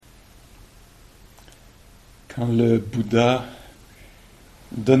Quand le Bouddha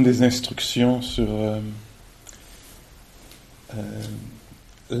donne des instructions sur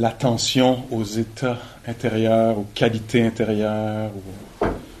l'attention aux états intérieurs, aux qualités intérieures,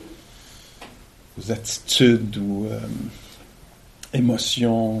 aux attitudes, ou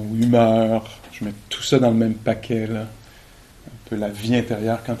émotions, ou humeurs, je mets tout ça dans le même paquet, là. Un peu la vie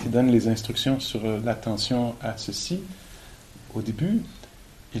intérieure. Quand il donne les instructions sur l'attention à ceci, au début,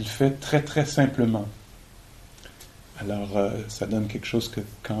 il fait très très simplement. Alors, ça donne quelque chose que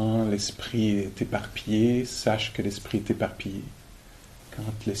quand l'esprit est éparpillé, sache que l'esprit est éparpillé. Quand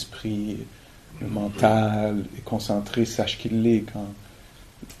l'esprit, le mental est concentré, sache qu'il l'est.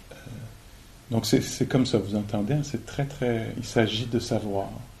 Donc, c'est comme ça, vous entendez, hein? C'est très, très... Il s'agit de savoir,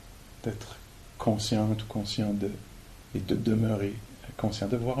 d'être consciente ou conscient de, et de demeurer conscient,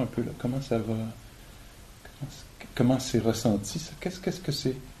 de voir un peu là, comment ça va, comment c'est ressenti, ça. Qu'est-ce que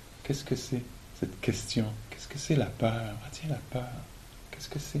c'est? Qu'est-ce que c'est, cette question? Qu'est-ce que c'est la peur? Ah tiens, la peur, qu'est-ce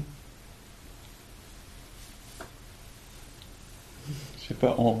que c'est? Je sais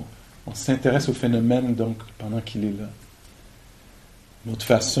pas, on s'intéresse au phénomène, donc, pendant qu'il est là. Une autre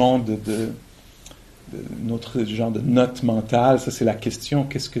façon notre genre de note mentale, ça c'est la question.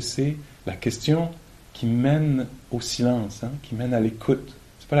 Qu'est-ce que c'est? La question qui mène au silence, hein, qui mène à l'écoute.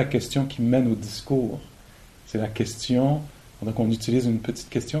 C'est pas la question qui mène au discours. C'est la question, donc on utilise une petite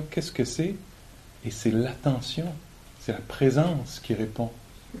question, qu'est-ce que c'est? Et c'est l'attention, c'est la présence qui répond.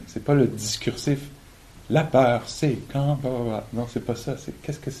 C'est pas le discursif. La peur, c'est quand... Blablabla. Non, c'est pas ça. C'est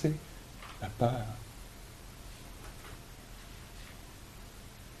qu'est-ce que c'est? La peur.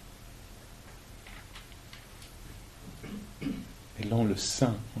 Et là, on le sent.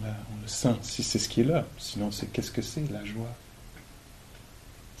 On le sent, si c'est ce qui est là. Sinon, c'est qu'est-ce que c'est, la joie?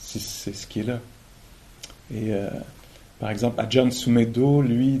 Si c'est ce qui est là. Et, par exemple, Ajahn Sumedho,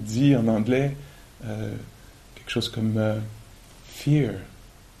 lui, dit en anglais quelque chose comme fear.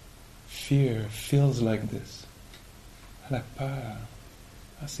 Fear feels like this. Ah, la peur.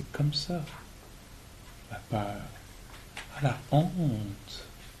 Ah, c'est comme ça. La peur. Ah, la honte.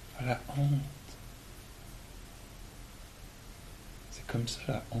 Ah, la honte. C'est comme ça,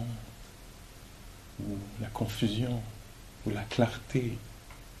 la honte. Ou la confusion. Ou la clarté.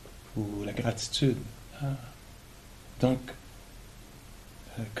 Ou la gratitude. Ah. Donc,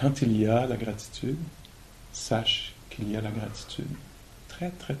 quand il y a la gratitude, sache qu'il y a la gratitude. Très,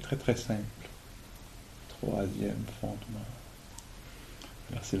 très, très, très simple. Troisième fondement.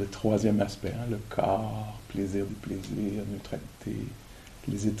 Alors, c'est le troisième aspect, hein, le corps, plaisir du plaisir, neutralité,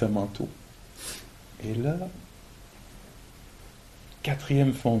 les états mentaux. Et là,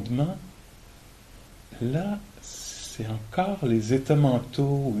 quatrième fondement, là, c'est encore les états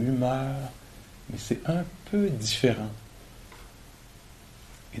mentaux, humeurs, mais c'est un peu différent.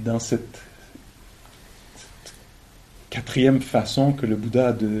 Et dans cette quatrième façon que le Bouddha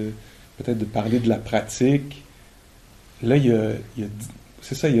a peut-être de parler de la pratique, là,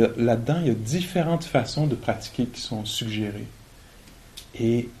 là-dedans, il y a différentes façons de pratiquer qui sont suggérées.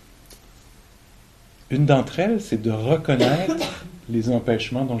 Et une d'entre elles, c'est de reconnaître les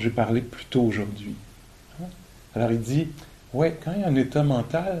empêchements dont j'ai parlé plus tôt aujourd'hui. Alors, il dit, ouais, quand il y a un état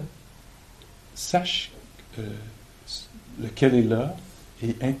mental, sache lequel est là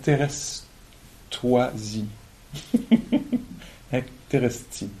et intéresse-toi-y.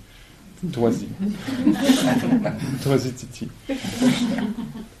 Intéresse-t'y. Toi-y. Toi-y, titi.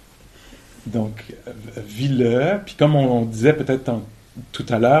 Donc, vis-le. Puis comme on disait peut-être tout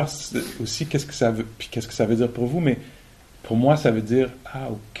à l'heure aussi, qu'est-ce que ça veut dire pour vous, mais pour moi, ça veut dire,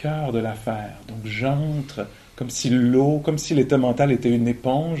 au cœur de l'affaire. Donc, j'entre comme si l'état mental était une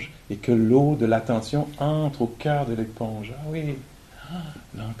éponge et que l'eau de l'attention entre au cœur de l'éponge. Ah oui,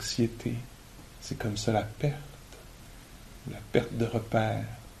 l'anxiété, c'est comme ça la perte de repère.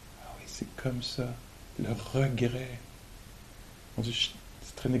 Ah oui, c'est comme ça, le regret. Mon Dieu,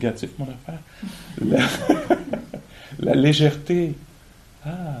 c'est très négatif mon affaire. La légèreté,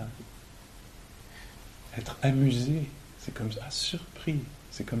 être amusé, c'est comme ça, surpris,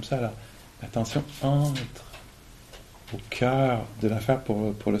 c'est comme ça, là. L'attention entre au cœur de l'affaire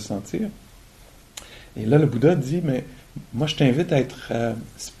pour le sentir. Et là, le Bouddha dit, mais moi, je t'invite à être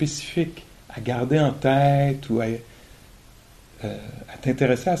spécifique, à garder en tête ou à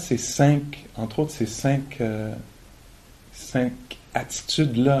t'intéresser à ces entre autres, ces cinq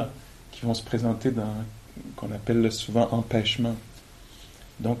attitudes-là qui vont se présenter qu'on appelle souvent empêchement.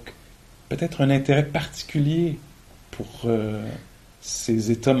 Donc, peut-être un intérêt particulier pour ces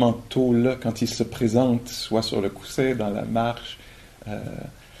états mentaux-là, quand ils se présentent, soit sur le coussin, dans la marche,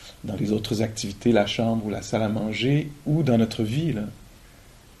 dans les autres activités, la chambre ou la salle à manger, ou dans notre vie, là.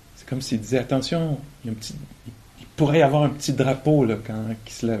 C'est comme s'il disait, attention, il pourrait y avoir un petit drapeau là,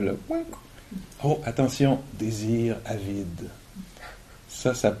 qui se lève là. Oh, attention, désir avide.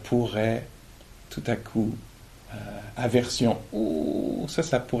 Ça pourrait, tout à coup, aversion. Oh,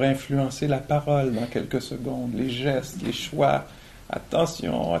 ça pourrait influencer la parole dans quelques secondes, les gestes, les choix.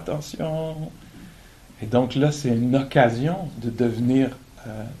 Attention, attention. Et donc là, c'est une occasion de devenir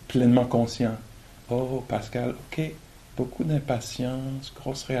pleinement conscient. Oh, Pascal, ok, beaucoup d'impatience,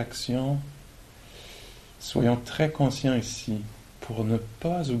 grosse réaction. Soyons très conscients ici pour ne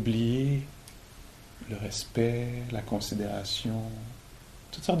pas oublier le respect, la considération,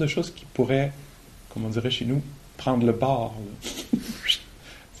 toutes sortes de choses qui pourraient, comme on dirait chez nous, prendre le bord.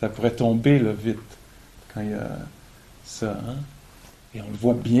 Ça pourrait tomber là, vite quand il y a ça. Hein? Et on le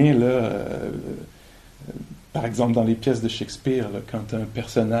voit bien là, par exemple dans les pièces de Shakespeare, là, quand un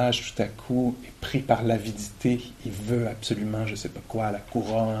personnage tout à coup est pris par l'avidité, il veut absolument, je sais pas quoi, la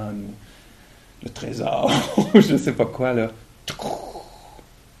couronne, ou le trésor, je sais pas quoi, là. Tout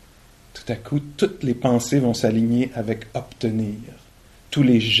à coup, toutes les pensées vont s'aligner avec obtenir. Tous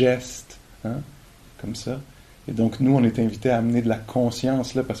les gestes, hein, comme ça. Et donc, nous, on est invités à amener de la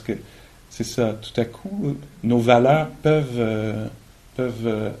conscience, là, parce que c'est ça, tout à coup, nos valeurs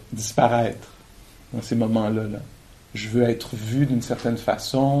peuvent disparaître dans ces moments-là. Là. Je veux être vu d'une certaine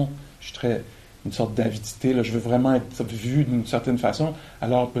façon, une sorte d'avidité, là, je veux vraiment être vu d'une certaine façon,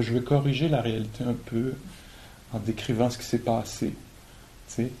 alors je vais corriger la réalité un peu en décrivant ce qui s'est passé.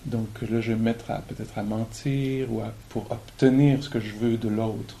 T'sais? Donc là, je vais me mettre peut-être à mentir ou pour obtenir ce que je veux de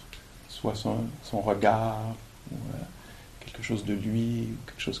l'autre, soit son regard ou quelque chose de lui ou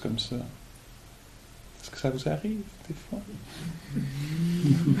quelque chose comme ça. Est-ce que ça vous arrive des fois?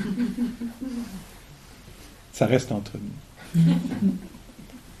 Ça reste entre nous.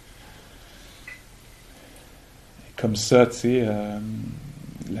 Comme ça, tu sais,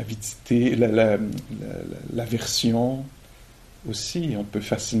 l'avidité, l'aversion aussi, on peut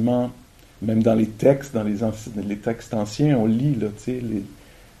facilement, même dans les textes, dans les textes anciens, on lit, là, tu sais,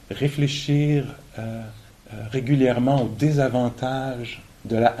 réfléchir régulièrement aux désavantages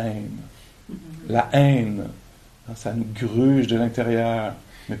de la haine. La haine, hein, ça nous gruge de l'intérieur.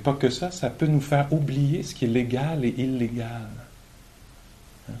 Mais pas que ça peut nous faire oublier ce qui est légal et illégal.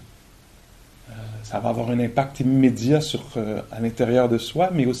 Ça va avoir un impact immédiat à l'intérieur de soi,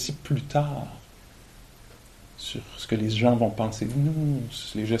 mais aussi plus tard, sur ce que les gens vont penser de nous,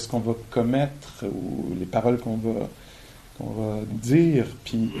 les gestes qu'on va commettre, ou les paroles qu'on va dire,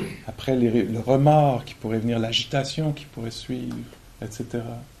 puis après le remords qui pourrait venir, l'agitation qui pourrait suivre, etc.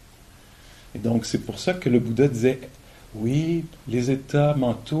 Et donc c'est pour ça que le Bouddha disait, oui, les états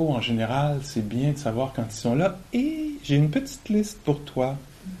mentaux en général, c'est bien de savoir quand ils sont là, et j'ai une petite liste pour toi.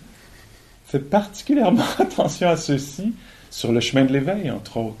 Fais particulièrement attention à ceux-ci sur le chemin de l'éveil,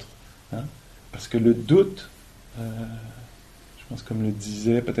 entre autres. Hein? Parce que le doute, je pense comme le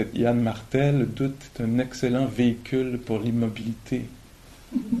disait peut-être Yann Martel, le doute est un excellent véhicule pour l'immobilité.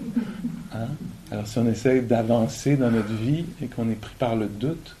 Hein? Alors si on essaie d'avancer dans notre vie et qu'on est pris par le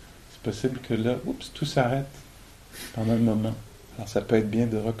doute, c'est possible que là, tout s'arrête pendant un moment. Alors ça peut être bien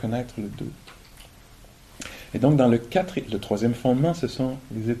de reconnaître le doute. Et donc dans le troisième fondement, ce sont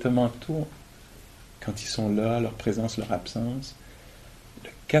les états mentaux, quand ils sont là, leur présence, leur absence.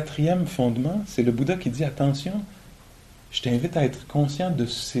 Le quatrième fondement, c'est le Bouddha qui dit, attention, je t'invite à être conscient de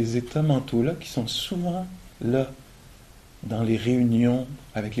ces états mentaux-là qui sont souvent là, dans les réunions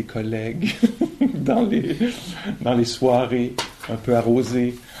avec les collègues, dans les soirées un peu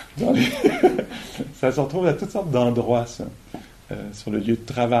arrosées, ça se retrouve à toutes sortes d'endroits, ça, sur le lieu de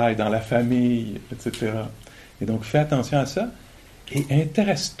travail, dans la famille, etc. Et donc, fais attention à ça et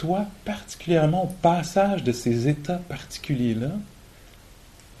intéresse-toi particulièrement au passage de ces états particuliers-là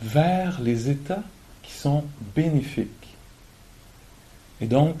vers les états qui sont bénéfiques. Et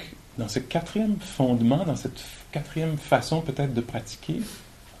donc, dans ce quatrième fondement, dans cette quatrième façon peut-être de pratiquer,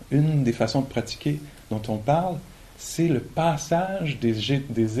 une des façons de pratiquer dont on parle, c'est le passage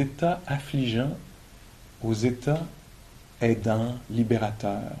des états affligeants aux états aidants,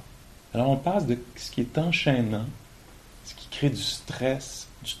 libérateurs. Alors on passe de ce qui est enchaînant, ce qui crée du stress,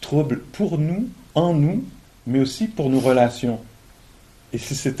 du trouble pour nous, en nous, mais aussi pour nos relations. Et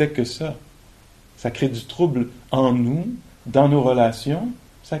si c'était que ça crée du trouble en nous, dans nos relations,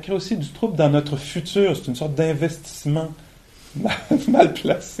 ça crée aussi du trouble dans notre futur. C'est une sorte d'investissement mal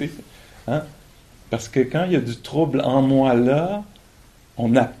placé. Hein? Parce que quand il y a du trouble en moi là,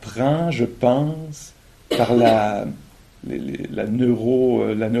 on apprend, je pense, par la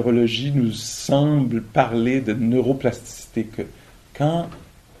neurologie nous semble parler de neuroplasticité, que quand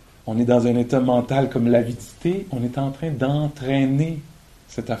on est dans un état mental comme l'avidité, on est en train d'entraîner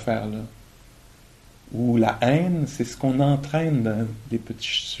cette affaire-là. Ou la haine, c'est ce qu'on entraîne dans des petits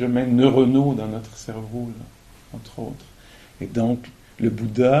chemins neuronaux dans notre cerveau, là, entre autres. Et donc, le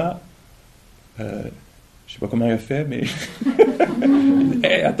Bouddha, je ne sais pas comment il a fait, mais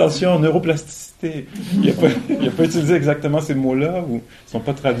hey, attention, neuroplasticité. Il n'a pas utilisé exactement ces mots-là, ou ils ne sont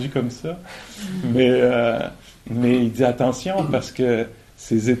pas traduits comme ça. Mais il dit attention, parce que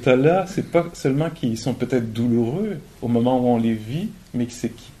ces états-là, c'est pas seulement qu'ils sont peut-être douloureux au moment où on les vit, mais c'est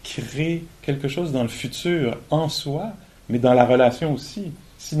qu'ils créent quelque chose dans le futur, en soi, mais dans la relation aussi.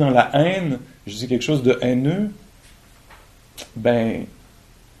 Si dans la haine, je dis quelque chose de haineux, ben,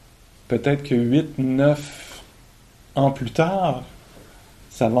 peut-être que 8, 9 ans plus tard,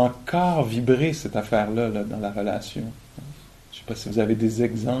 ça va encore vibrer cette affaire-là là, dans la relation. Je ne sais pas si vous avez des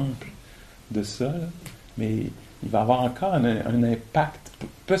exemples de ça, là, mais il va y avoir encore un impact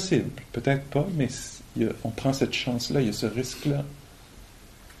possible, peut-être pas, mais on prend cette chance-là, il y a ce risque-là.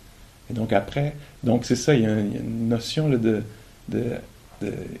 Et donc après, donc c'est ça, il y a une notion là,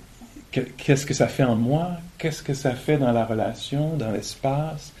 qu'est-ce que ça fait en moi, qu'est-ce que ça fait dans la relation, dans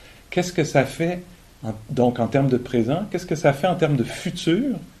l'espace, qu'est-ce que ça fait donc en termes de présent, qu'est-ce que ça fait en termes de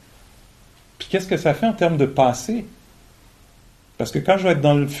futur, puis qu'est-ce que ça fait en termes de passé. Parce que quand je vais être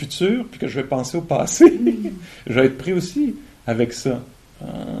dans le futur, puis que je vais penser au passé, je vais être pris aussi avec ça.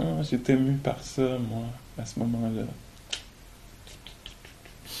 Ah, j'étais ému par ça, moi, à ce moment-là.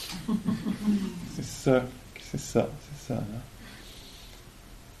 C'est ça. Là.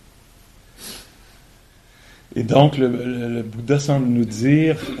 Et donc, le Bouddha semble nous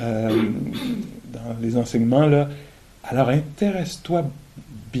dire, dans les enseignements, là, alors intéresse-toi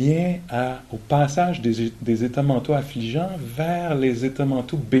bien au passage des états mentaux affligeants vers les états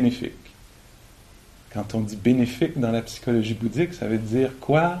mentaux bénéfiques. Quand on dit bénéfique dans la psychologie bouddhique, ça veut dire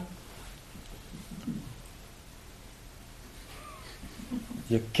quoi?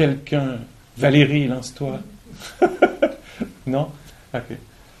 Il y a quelqu'un... Valérie, lance-toi. Non? Ok.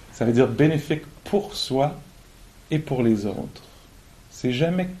 Ça veut dire bénéfique pour soi et pour les autres. C'est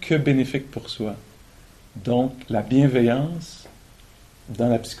jamais que bénéfique pour soi. Donc, la bienveillance, dans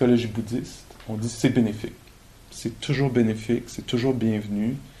la psychologie bouddhiste, on dit c'est bénéfique. C'est toujours bénéfique, c'est toujours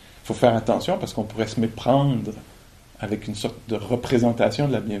bienvenu. Il faut faire attention parce qu'on pourrait se méprendre avec une sorte de représentation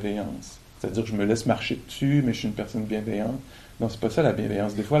de la bienveillance. C'est-à-dire que je me laisse marcher dessus, mais je suis une personne bienveillante. Non, c'est pas ça la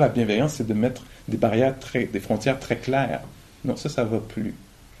bienveillance. Des fois, la bienveillance, c'est de mettre des barrières des frontières très claires. Non, ça va plus.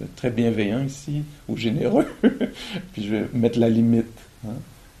 Je vais être très bienveillant ici, ou généreux, puis je vais mettre la limite. Hein?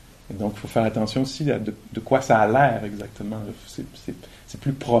 Et donc, il faut faire attention aussi de quoi ça a l'air exactement. C'est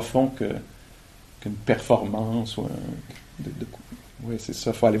plus profond qu'une performance ou oui, c'est ça.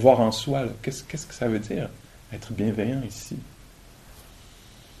 Il faut aller voir en soi. Là. Qu'est-ce que ça veut dire, être bienveillant ici?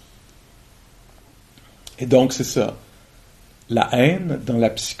 Et donc, c'est ça. La haine, dans la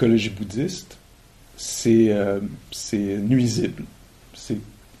psychologie bouddhiste, c'est nuisible.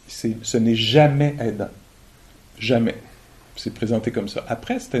 Ce n'est jamais aidant. Jamais. C'est présenté comme ça.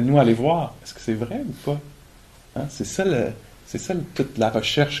 Après, c'était nous aller voir. Est-ce que c'est vrai ou pas? Hein? C'est ça toute la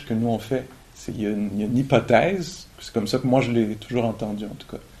recherche que nous on fait. Il y a une hypothèse. C'est comme ça que moi je l'ai toujours entendu en tout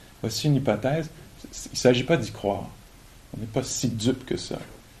cas. Voici une hypothèse. Il ne s'agit pas d'y croire. On n'est pas si dupe que ça.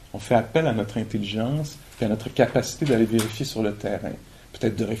 On fait appel à notre intelligence et à notre capacité d'aller vérifier sur le terrain.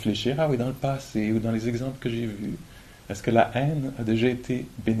 Peut-être de réfléchir, ah oui, dans le passé ou dans les exemples que j'ai vus, est-ce que la haine a déjà été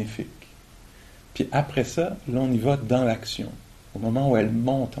bénéfique? Puis après ça, là, on y va dans l'action. Au moment où elle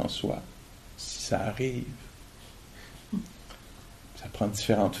monte en soi, si ça arrive, ça prend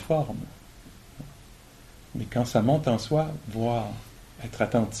différentes formes. Mais quand ça monte en soi, voir, être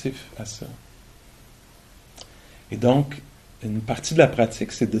attentif à ça. Et donc, une partie de la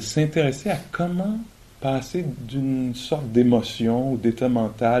pratique, c'est de s'intéresser à comment passer d'une sorte d'émotion ou d'état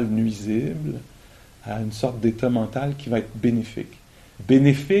mental nuisible à une sorte d'état mental qui va être bénéfique.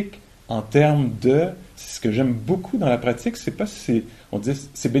 Bénéfique en termes c'est ce que j'aime beaucoup dans la pratique, c'est pas si on dit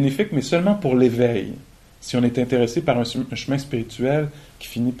c'est bénéfique, mais seulement pour l'éveil. Si on est intéressé par un chemin spirituel qui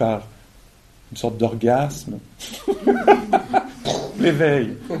finit par une sorte d'orgasme,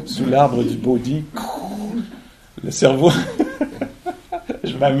 l'éveil, sous l'arbre du Bodhi, le cerveau,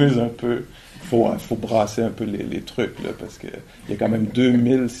 je m'amuse un peu. Faut brasser un peu les trucs, là, parce qu'il y a quand même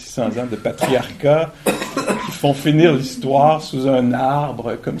 2600 ans de patriarcat qui font finir l'histoire sous un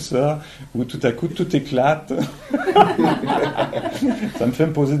arbre, comme ça, où tout à coup, tout éclate. Ça me fait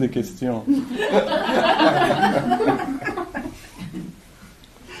me poser des questions.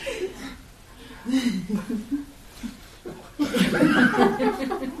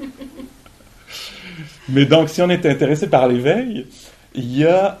 Mais donc, si on est intéressé par l'éveil, il y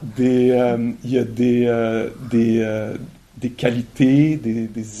a des des qualités,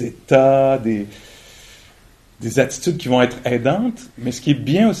 des états, des attitudes qui vont être aidantes, mais ce qui est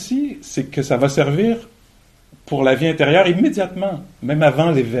bien aussi, c'est que ça va servir pour la vie intérieure immédiatement, même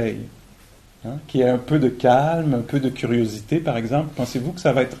avant l'éveil. Hein, qu'il y ait un peu de calme, un peu de curiosité, par exemple. Pensez-vous que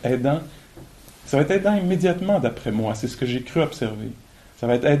ça va être aidant? Ça va être aidant immédiatement, d'après moi. C'est ce que j'ai cru observer. Ça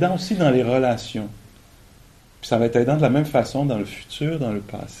va être aidant aussi dans les relations. Puis ça va être aidant de la même façon dans le futur, dans le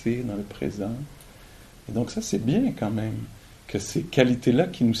passé, dans le présent. Et donc ça, c'est bien quand même, que ces qualités-là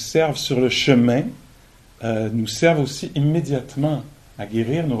qui nous servent sur le chemin, nous servent aussi immédiatement à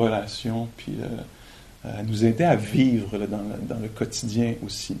guérir nos relations, puis à nous aider à vivre là, dans le quotidien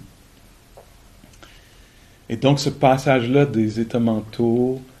aussi. Et donc ce passage-là des états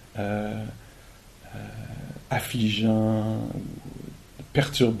mentaux affligeants,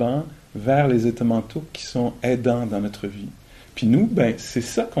 perturbants, vers les états mentaux qui sont aidants dans notre vie. Puis nous, ben, c'est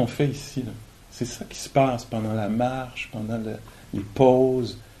ça qu'on fait ici, là. C'est ça qui se passe pendant la marche, pendant les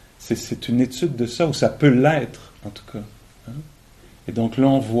pauses. C'est une étude de ça, ou ça peut l'être, en tout cas. Hein? Et donc là,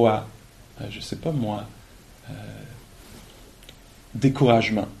 on voit, je ne sais pas moi,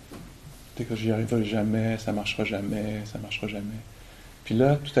 découragement. J'y arriverai jamais, ça marchera jamais, ça marchera jamais. Puis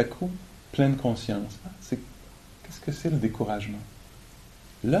là, tout à coup, pleine conscience. Qu'est-ce que c'est le découragement?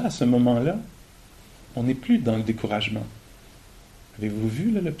 Là, à ce moment-là, on n'est plus dans le découragement. Avez-vous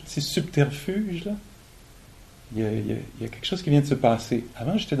vu là, le petit subterfuge, là? Il y a quelque chose qui vient de se passer.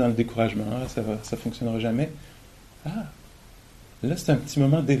 Avant, j'étais dans le découragement. Ah, ça fonctionnera jamais. Ah, là, c'est un petit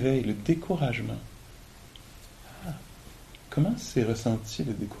moment d'éveil, le découragement. Ah, comment s'est ressenti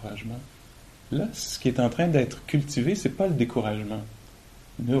le découragement? Là, ce qui est en train d'être cultivé, c'est pas le découragement.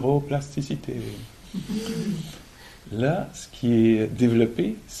 Neuroplasticité. Là, ce qui est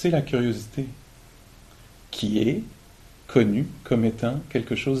développé, c'est la curiosité, qui est connue comme étant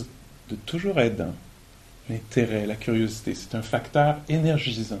quelque chose de toujours aidant. L'intérêt, la curiosité, c'est un facteur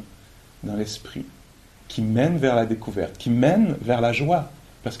énergisant dans l'esprit, qui mène vers la découverte, qui mène vers la joie.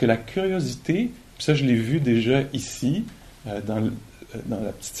 Parce que la curiosité, ça je l'ai vu déjà ici, dans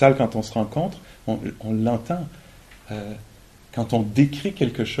la petite salle quand on se rencontre, on l'entend. Quand on décrit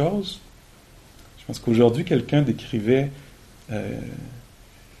quelque chose, je pense qu'aujourd'hui quelqu'un décrivait,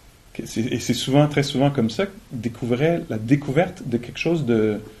 et c'est souvent, très souvent comme ça, découvrait la découverte de quelque chose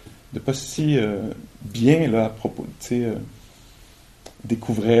de pas si bien là, à propos, tu sais,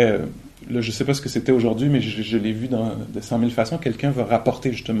 découvrait, là je ne sais pas ce que c'était aujourd'hui, mais je l'ai vu de 100 000 façons, quelqu'un va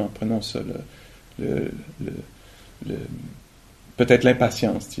rapporter justement, prenons ça, peut-être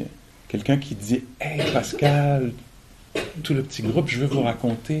l'impatience, tiens. Quelqu'un qui dit « Hey Pascal, tout le petit groupe, je veux vous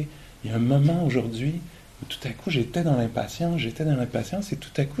raconter, il y a un moment aujourd'hui où tout à coup j'étais dans l'impatience, et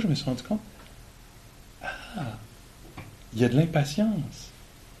tout à coup je me suis rendu compte, ah, il y a de l'impatience. »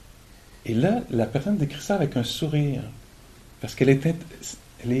 Et là, la personne décrit ça avec un sourire, parce il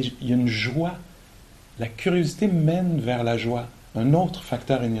y a une joie. La curiosité mène vers la joie, un autre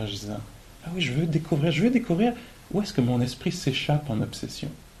facteur énergisant. Ah oui, je veux découvrir où est-ce que mon esprit s'échappe en obsession.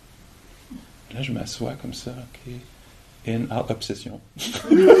 Là, je m'assois comme ça, ok, in, out, obsession.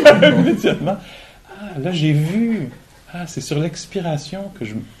 Immédiatement. Ah, là, j'ai vu. Ah, c'est sur l'expiration qu'il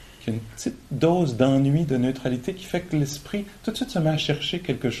y a une petite dose d'ennui, de neutralité qui fait que l'esprit, tout de suite, se met à chercher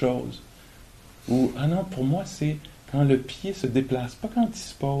quelque chose. Ou, ah non, pour moi, c'est quand le pied se déplace. Pas quand il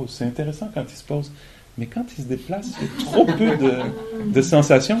se pose. C'est intéressant quand il se pose. Mais quand il se déplace, il y a trop peu de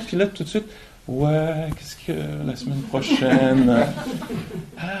sensations. Puis là, tout de suite, ouais, qu'est-ce que la semaine prochaine?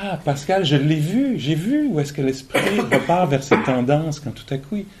 Ah, Pascal, je l'ai vu. J'ai vu où est-ce que l'esprit repart vers cette tendance quand tout à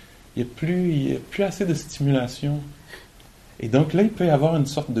coup, il n'y a plus assez de stimulation. Et donc là, il peut y avoir une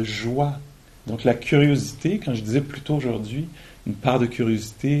sorte de joie. Donc la curiosité, quand je disais plus tôt aujourd'hui, une part de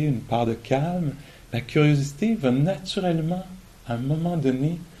curiosité, une part de calme, la curiosité va naturellement, à un moment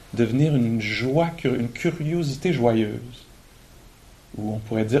donné, devenir une joie, une curiosité joyeuse. Ou on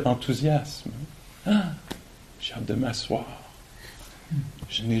pourrait dire enthousiasme. Ah, j'ai hâte de m'asseoir.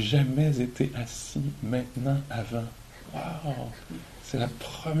 Je n'ai jamais été assis maintenant avant. Wow! C'est la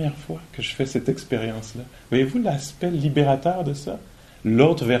première fois que je fais cette expérience-là. Voyez-vous l'aspect libérateur de ça?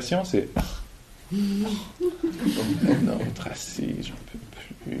 L'autre version, c'est un autre assis, j'en peux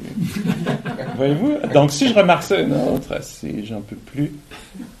plus. Voyez-vous? Donc, si je remarque ça, un autre assis, j'en peux plus.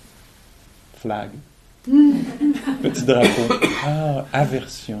 Flag. Petit drapeau. Ah,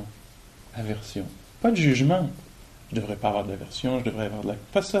 aversion. Aversion. Pas de jugement. Je devrais pas avoir d'aversion, je devrais avoir de la...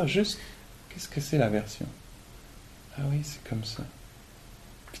 Pas ça, juste, qu'est-ce que c'est l'aversion? Ah oui, c'est comme ça.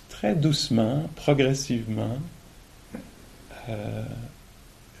 Puis très doucement, progressivement,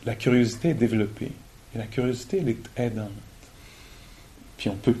 la curiosité est développée. Et la curiosité, elle est aidante. Puis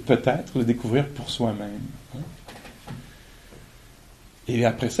on peut peut-être le découvrir pour soi-même. Hein? Et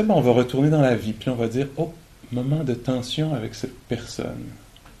après ça, on va retourner dans la vie. Puis on va dire, oh, moment de tension avec cette personne.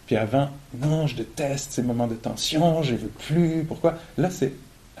 Puis avant, non, je déteste ces moments de tension, je ne veux plus. Pourquoi? Là, c'est,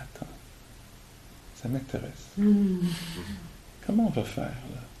 attends, ça m'intéresse. Comment on va faire,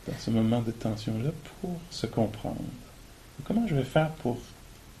 là, dans ce moment de tension-là, pour se comprendre? Comment je vais faire pour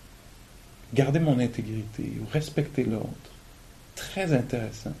garder mon intégrité ou respecter l'autre? Très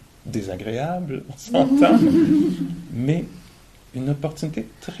intéressant. Désagréable, on s'entend, mais une opportunité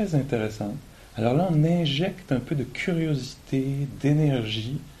très intéressante. Alors là, on injecte un peu de curiosité,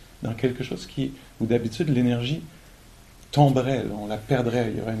 d'énergie dans quelque chose où d'habitude l'énergie tomberait, là, on la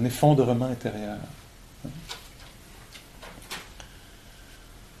perdrait, il y aurait un effondrement intérieur.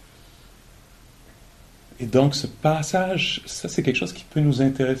 Et donc ce passage, ça c'est quelque chose qui peut nous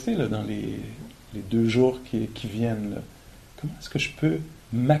intéresser là, dans les 2 jours qui viennent. Là. Comment est-ce que je peux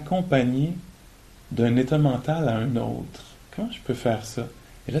m'accompagner d'un état mental à un autre? Comment je peux faire ça?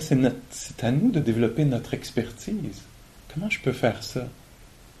 Et là, c'est à nous de développer notre expertise. Comment je peux faire ça?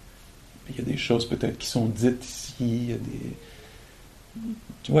 Il y a des choses peut-être qui sont dites ici, il y a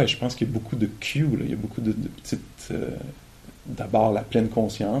des... Ouais, je pense qu'il y a beaucoup de cues, là. Il y a beaucoup de petites... D'abord, la pleine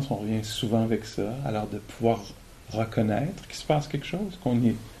conscience, on revient souvent avec ça, alors de pouvoir reconnaître qu'il se passe quelque chose, qu'on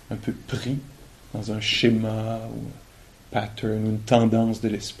est un peu pris dans un schéma ou un pattern ou une tendance de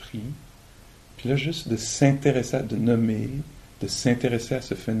l'esprit. Puis là, juste de s'intéresser, de nommer, de s'intéresser à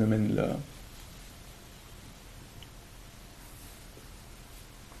ce phénomène-là.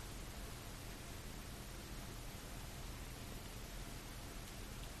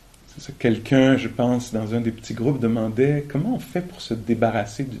 C'est ça, quelqu'un, je pense, dans un des petits groupes, demandait comment on fait pour se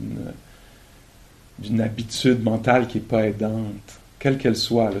débarrasser d'une habitude mentale qui n'est pas aidante, quelle qu'elle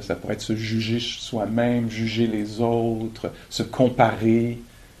soit. Là, ça pourrait être se juger soi-même, juger les autres, se comparer,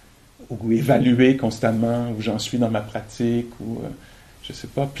 ou évaluer constamment où j'en suis dans ma pratique, ou, je ne sais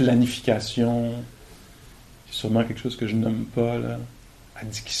pas, planification, c'est sûrement quelque chose que je nomme pas, là,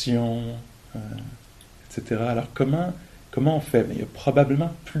 addiction, etc. Alors, comment on fait? Mais il y a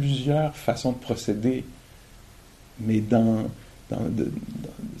probablement plusieurs façons de procéder, mais de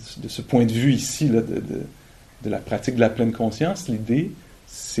ce point de vue ici, là, de la pratique de la pleine conscience, l'idée,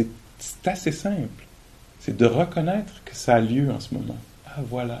 c'est assez simple. C'est de reconnaître que ça a lieu en ce moment. Ah,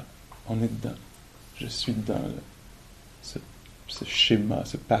 voilà. On est dedans. Je suis dedans, là. Ce schéma,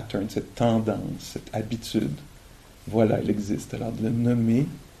 ce pattern, cette tendance, cette habitude. Voilà, elle existe. Alors, de le nommer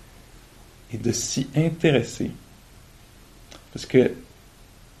et de s'y intéresser. Parce que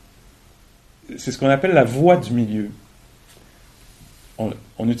c'est ce qu'on appelle la voie du milieu.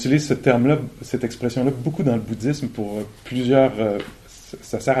 On utilise ce terme-là, cette expression-là, beaucoup dans le bouddhisme pour plusieurs...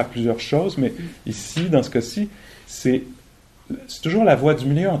 ça sert à plusieurs choses, mais ici, dans ce cas-ci, c'est toujours la voie du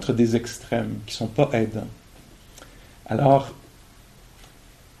milieu entre des extrêmes qui ne sont pas aidants. Alors,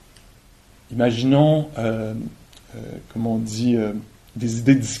 imaginons, comme on dit, des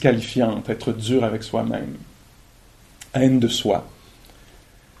idées disqualifiantes, être dur avec soi-même, haine de soi.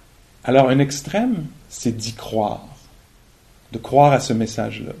 Alors, un extrême, c'est d'y croire, de croire à ce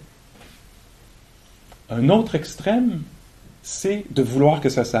message-là. Un autre extrême, c'est de vouloir que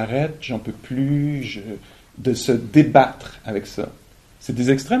ça s'arrête, j'en peux plus, de se débattre avec ça. C'est des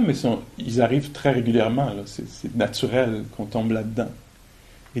extrêmes, mais ils arrivent très régulièrement. Là. C'est naturel qu'on tombe là-dedans.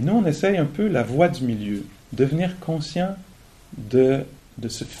 Et nous, on essaye un peu la voie du milieu, devenir conscient de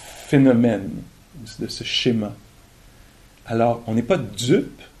ce phénomène, de ce schéma. Alors, on n'est pas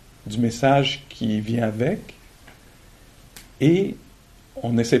dupe du message qui vient avec, et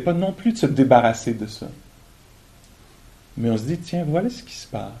on n'essaie pas non plus de se débarrasser de ça. Mais on se dit, tiens, voilà ce qui se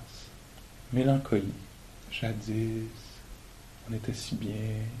passe. Mélancolie. Jadis, on était si bien.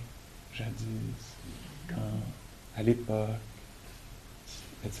 Jadis, quand, à l'époque,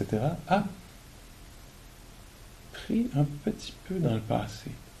 etc. Ah, pris un petit peu dans le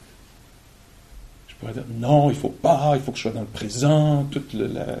passé. Je pourrais dire, non, il faut que je sois dans le présent.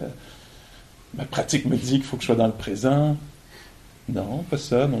 Ma pratique me dit qu'il faut que je sois dans le présent. Non, pas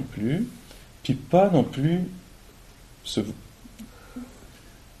ça non plus. Puis pas non plus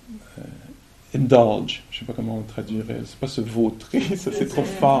indulge, je ne sais pas comment on traduirait, c'est pas se vautrer, ça c'est trop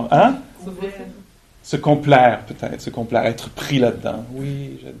fort. Hein? Se complaire peut-être, être pris là-dedans.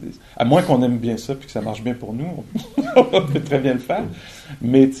 Oui, jadis. À moins qu'on aime bien ça puis que ça marche bien pour nous, on peut très bien le faire.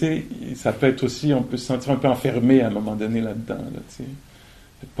 Mais tu sais, ça peut être aussi, on peut se sentir un peu enfermé à un moment donné là-dedans, là, tu sais.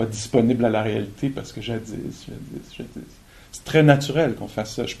 Pas disponible à la réalité parce que jadis. C'est très naturel qu'on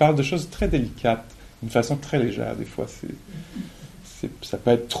fasse ça. Je parle de choses très délicates, d'une façon très légère. Des fois, ça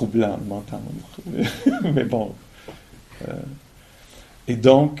peut être troublant de m'entendre. Mais bon. Et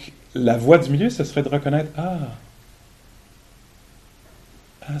donc, la voie du milieu, ce serait de reconnaître,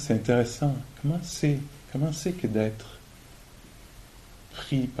 ah, c'est intéressant. Comment c'est que d'être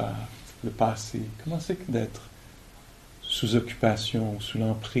pris par le passé? Comment c'est que d'être sous occupation, ou sous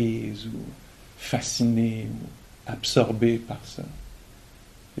l'emprise, ou fasciné, ou absorbé par ça?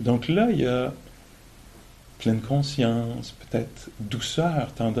 Et donc là, il y a pleine conscience, peut-être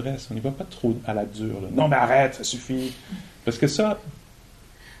douceur, tendresse. On n'y va pas trop à la dure. Là. Non, mais arrête, ça suffit. Parce que ça,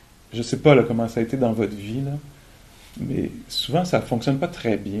 je ne sais pas là, comment ça a été dans votre vie, là, mais souvent, ça ne fonctionne pas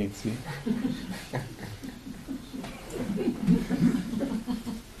très bien, tu sais.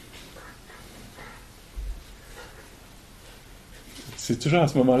 C'est toujours à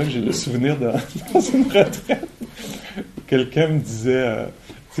ce moment-là que j'ai le souvenir dans une retraite. Quelqu'un me disait,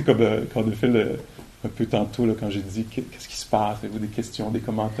 tu sais, comme quand on a fait un peu tantôt, là, quand j'ai dit qu'est-ce qui se passe, avez-vous des questions, des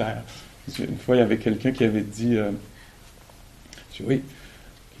commentaires. Une fois, il y avait quelqu'un qui avait dit, je dis, oui,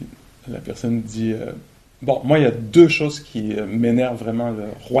 la personne dit, bon, moi, il y a 2 choses qui m'énervent vraiment là,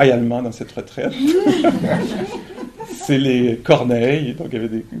 royalement dans cette retraite. C'est les corneilles, donc il y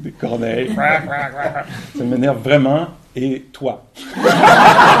avait des corneilles. Ça m'énerve vraiment. Et toi.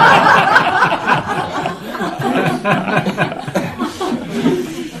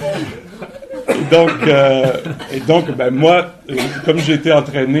 Et donc, ben moi, comme j'ai été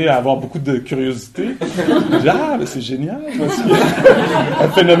entraîné à avoir beaucoup de curiosité, je dis, ah, ben c'est génial, voici un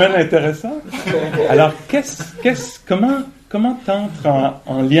phénomène intéressant. Alors, comment t'entres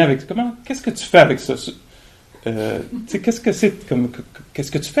en lien avec, qu'est-ce que tu fais avec ça? Tu sais, qu'est-ce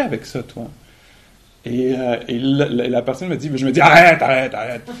que tu fais avec ça, toi? Et la personne me dit, je me dis, arrête.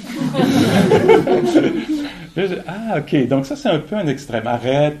 Ah, ok, donc ça c'est un peu un extrême.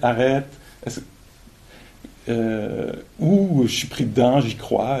 Arrête. Ou je suis pris dedans, j'y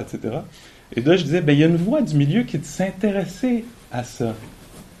crois, etc. Et là je disais, il y a une voix du milieu qui est de s'intéresser à ça.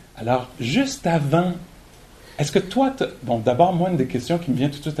 Alors, juste avant, est-ce que toi, bon, d'abord, moi, une des questions qui me vient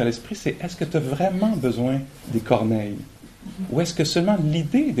tout de suite à l'esprit, c'est est-ce que tu as vraiment besoin des corneilles? Ou est-ce que seulement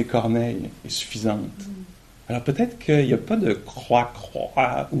l'idée des corneilles est suffisante? Alors peut-être qu'il n'y a pas de croix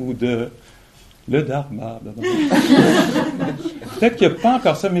ou de le dharma. Peut-être qu'il n'y a pas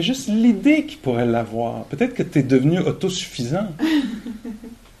encore ça, mais juste l'idée qui pourrait l'avoir. Peut-être que tu es devenu autosuffisant.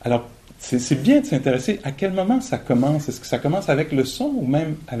 Alors, c'est bien de s'intéresser à quel moment ça commence. Est-ce que ça commence avec le son ou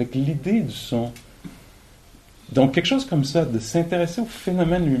même avec l'idée du son? Donc quelque chose comme ça, de s'intéresser au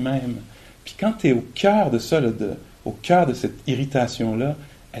phénomène lui-même. Puis quand tu es au cœur de ça, au cœur de cette irritation-là,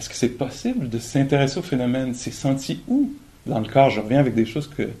 est-ce que c'est possible de s'intéresser au phénomène? C'est senti où dans le corps? Je reviens avec des choses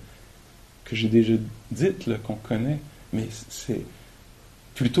que j'ai déjà dites, là, qu'on connaît, mais c'est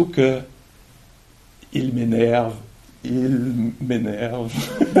plutôt que il m'énerve.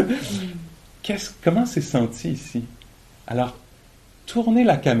 Comment c'est senti ici? Alors, tournez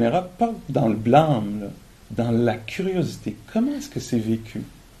la caméra, pas dans le blâme, là, dans la curiosité. Comment est-ce que c'est vécu?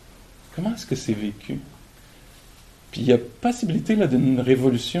 Puis il y a possibilité là, d'une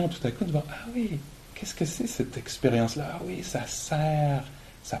révolution tout à coup, de voir, ah oui, qu'est-ce que c'est cette expérience-là? Ah oui, ça serre,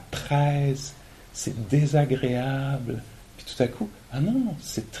 ça presse, c'est désagréable. Puis tout à coup, ah non,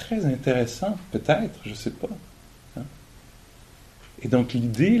 c'est très intéressant, peut-être, je ne sais pas. Hein? Et donc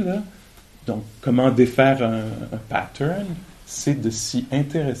l'idée, là, donc comment défaire un pattern, c'est de s'y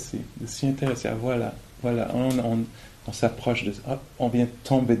intéresser. Ah, voilà, on s'approche de ça. Ah, on vient de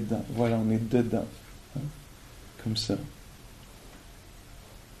tomber dedans. Voilà, on est dedans. Hein? Comme ça.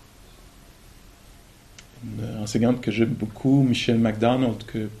 Une enseignante que j'aime beaucoup, Michelle McDonald,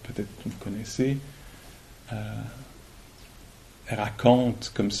 que peut-être vous connaissez, elle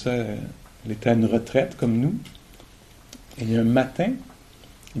raconte comme ça, elle était à une retraite comme nous, et il y a un matin,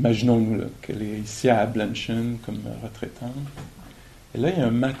 imaginons-nous là, qu'elle est ici à Blanchard comme retraitante, et là il y a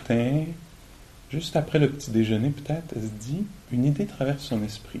un matin, juste après le petit déjeuner peut-être, elle se dit, une idée traverse son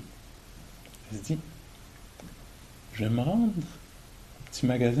esprit. Elle se dit, je vais me rendre au petit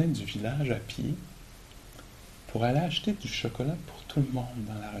magasin du village à pied pour aller acheter du chocolat pour tout le monde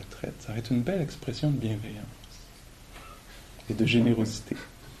dans la retraite. Ça va être une belle expression de bienveillance et de générosité.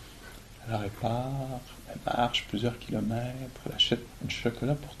 Alors elle part, elle marche plusieurs kilomètres, elle achète du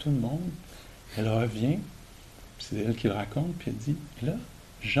chocolat pour tout le monde, elle revient, c'est elle qui le raconte, puis elle dit, et là,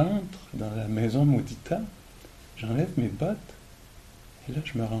 j'entre dans la maison maudita, j'enlève mes bottes, et là,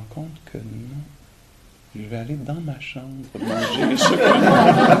 je me rends compte que non, je vais aller dans ma chambre manger les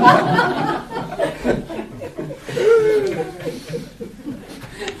chocolats.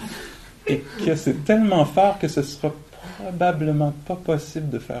 Et que c'est tellement fort que ce sera probablement pas possible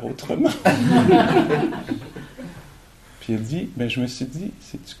de faire autrement. Puis elle dit, je me suis dit,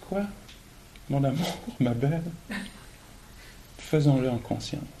 sais-tu quoi, mon amour, ma belle, faisons-le en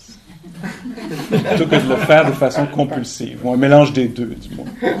conscience. Plutôt que de le faire de façon compulsive, ou un mélange des deux, du moins.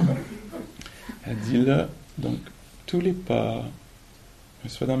 Elle dit là, donc, tous les pas, je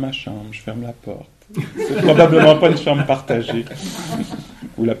suis dans ma chambre, je ferme la porte. C'est probablement pas une chambre partagée,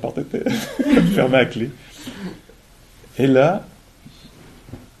 où la porte était fermée à clé. Et là,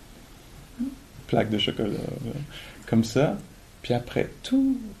 plaque de chocolat, comme ça, puis après,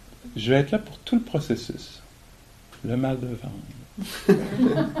 je vais être là pour tout le processus. Le mal de ventre,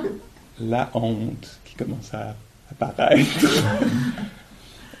 la honte qui commence à apparaître,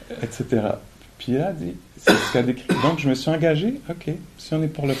 etc. Puis là, c'est ce qu'elle décrit. Donc, je me suis engagé, ok, si on est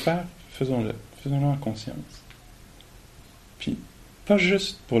pour le faire, faisons-le en conscience. Puis, pas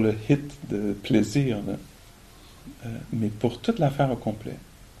juste pour le hit de plaisir, là, mais pour toute l'affaire au complet.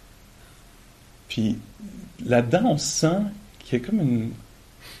 Puis, là-dedans, on sent qu'il y a comme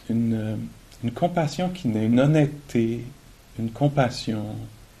une compassion qui naît, une honnêteté, une compassion,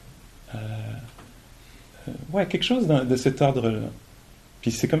 quelque chose de cet ordre-là.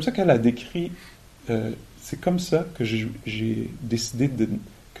 Puis c'est comme ça qu'elle a décrit, c'est comme ça que j'ai décidé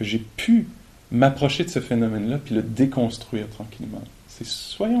que j'ai pu m'approcher de ce phénomène-là, puis le déconstruire tranquillement. C'est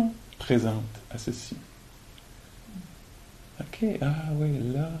soyons présentes à ceci. Ok, ah oui,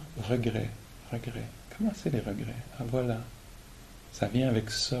 là, regret. Comment c'est les regrets? Ah voilà, ça vient avec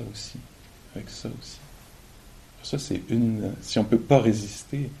ça aussi. Ça, c'est si on ne peut pas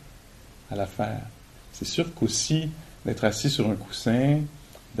résister à l'affaire. C'est sûr qu'aussi, d'être assis sur un coussin,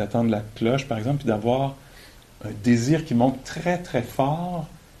 d'attendre la cloche, par exemple, puis d'avoir un désir qui monte très, très fort,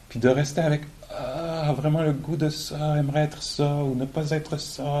 puis de rester avec vraiment le goût de ça, aimerait être ça, ou ne pas être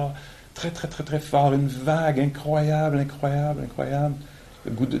ça, très, très, très, très fort, une vague incroyable,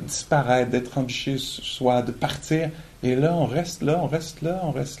 le goût de disparaître, d'être ambitieux, soit de partir, et là, on reste là,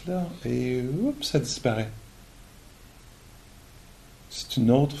 et oups, ça disparaît. C'est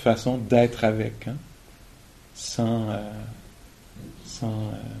une autre façon d'être avec, hein, sans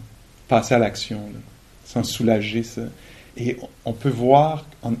passer à l'action, là, sans soulager ça. Et on peut voir,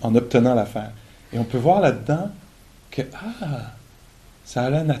 en obtenant l'affaire, et on peut voir là-dedans que, ça a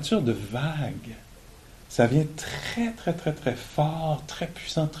la nature de vague. Ça vient très, très, très, très fort, très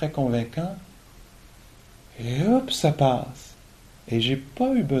puissant, très convaincant, et hop, ça passe. Et j'ai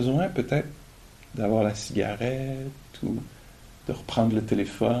pas eu besoin, peut-être, d'avoir la cigarette, ou de reprendre le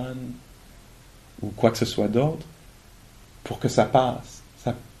téléphone, ou quoi que ce soit d'autre, pour que ça passe.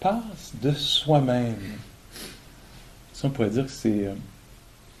 Ça passe de soi-même. Ça, on pourrait dire que c'est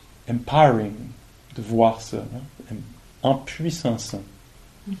empowering de voir ça, hein? Empuissançant.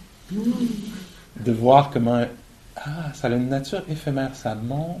 De voir comment, ça a une nature éphémère, ça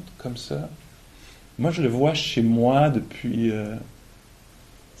monte comme ça. Moi, je le vois chez moi depuis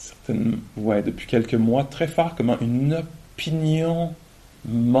depuis quelques mois, très fort, comment une opinion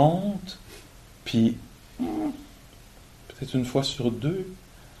monte, puis peut-être une fois sur deux,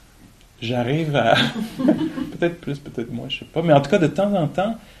 j'arrive à, peut-être plus, peut-être moins, je sais pas, mais en tout cas, de temps en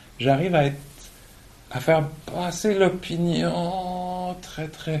temps, j'arrive à faire passer l'opinion très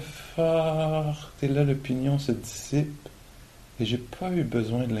très forte, et là, l'opinion se dissipe, et j'ai pas eu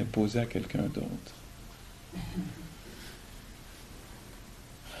besoin de l'imposer à quelqu'un d'autre.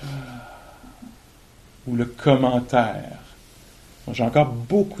 Ou le commentaire. Bon, j'ai encore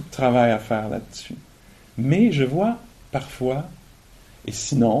beaucoup de travail à faire là-dessus. Mais je vois parfois, et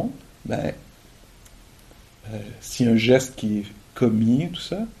sinon, si un geste qui est commis, tout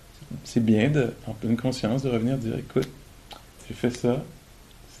ça, c'est bien, en pleine conscience, de revenir dire, écoute, j'ai fait ça,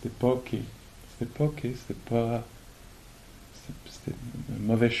 c'était pas ok, c'était un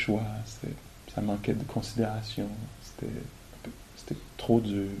mauvais choix, ça manquait de considération, c'était trop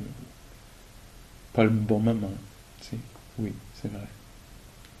dur, pas le bon moment, tu sais. Oui, c'est vrai.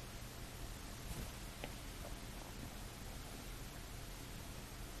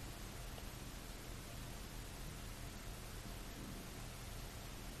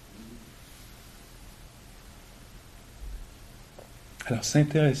 Alors,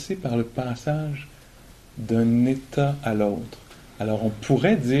 s'intéresser par le passage d'un état à l'autre. Alors, on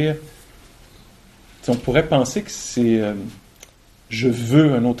pourrait dire, on pourrait penser que c'est je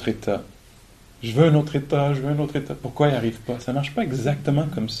veux un autre état. Je veux un autre état. Pourquoi il n'y arrive pas? Ça ne marche pas exactement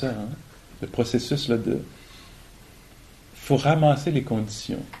comme ça, hein? Le processus là il faut ramasser les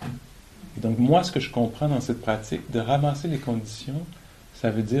conditions. Et donc, moi, ce que je comprends dans cette pratique, de ramasser les conditions,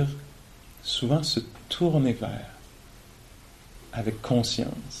 ça veut dire souvent se tourner vers, avec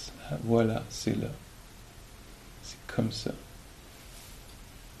conscience. Voilà, c'est là. C'est comme ça.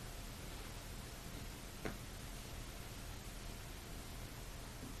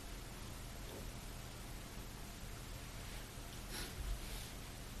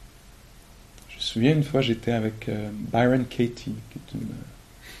 souviens, une fois, j'étais avec Byron Katie, qui est une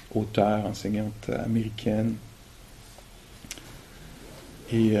auteure, enseignante américaine.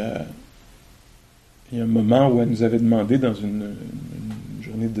 Et il y a un moment où elle nous avait demandé, dans une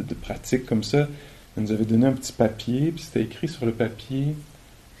journée de pratique comme ça, elle nous avait donné un petit papier, puis c'était écrit sur le papier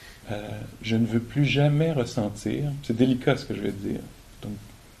 « Je ne veux plus jamais ressentir ». C'est délicat ce que je vais dire. Donc,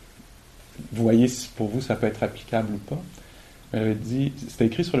 vous voyez si pour vous ça peut être applicable ou pas. Elle avait dit, c'était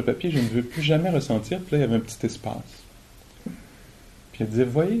écrit sur le papier « Je ne veux plus jamais ressentir », puis là il y avait un petit espace. Puis elle disait «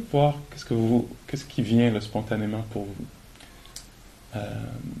 Voyez voir qu'est-ce qui vient là, spontanément pour vous ».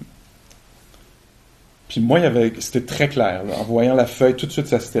 Puis moi, c'était très clair. Là. En voyant la feuille, tout de suite,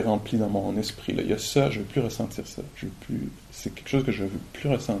 ça s'était rempli dans mon esprit. Là. Il y a ça, je ne veux plus ressentir ça. C'est quelque chose que je ne veux plus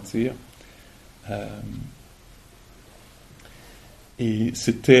ressentir. Et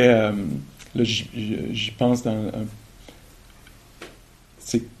c'était... là, j'y pense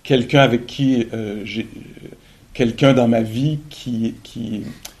c'est quelqu'un avec qui... quelqu'un dans ma vie qui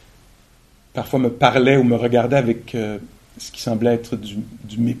parfois me parlait ou me regardait avec ce qui semblait être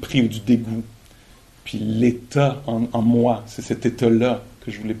du mépris ou du dégoût. Puis l'état en moi, c'est cet état-là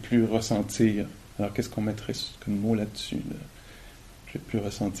que je ne voulais plus ressentir. Alors qu'est-ce qu'on mettrait comme mot là-dessus? Là? Je ne voulais plus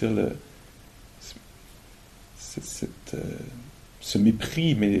ressentir ce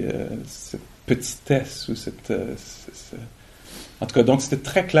mépris, mais cette petitesse ou en tout cas, donc c'était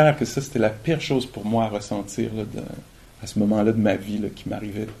très clair que ça, c'était la pire chose pour moi à ressentir là, à ce moment-là de ma vie là, qui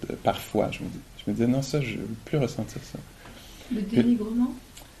m'arrivait parfois. Je me disais, non, ça, je ne veux plus ressentir ça. Le dénigrement?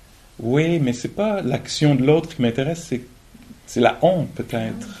 Oui, mais c'est pas l'action de l'autre qui m'intéresse, c'est la honte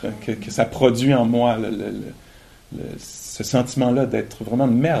peut-être que ça produit en moi, ce sentiment-là d'être vraiment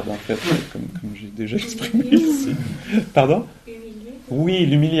une merde en fait, comme j'ai déjà exprimé ici. Pardon? Humilié? Oui,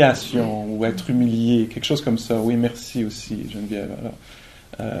 l'humiliation ou être humilié, quelque chose comme ça. Oui, merci aussi Geneviève.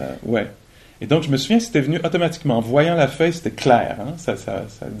 Alors, ouais. Et donc je me souviens, c'était venu automatiquement. En voyant la feuille, c'était clair. Hein? Ça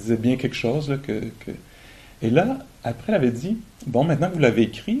disait bien quelque chose là, Et là, après, elle avait dit, bon, maintenant que vous l'avez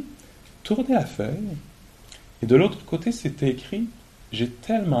écrit, tournez la feuille, et de l'autre côté, c'était écrit « J'ai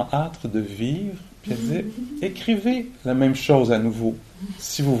tellement hâte de vivre », puis elle disait « Écrivez la même chose à nouveau,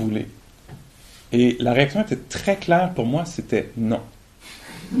 si vous voulez ». Et la réaction était très claire pour moi, c'était « Non.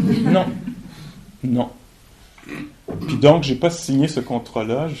 Non. Non. » Puis donc, j'ai pas signé ce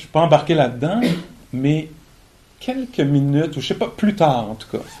contrat-là, je suis pas embarqué là-dedans, mais quelques minutes, ou je sais pas, plus tard en tout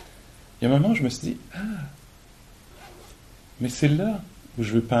cas, il y a un moment où je me suis dit « Ah, mais c'est là où je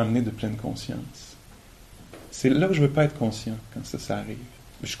ne veux pas amener de pleine conscience. C'est là où je ne veux pas être conscient quand ça arrive.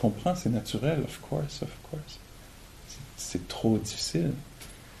 Je comprends, c'est naturel, of course. C'est trop difficile.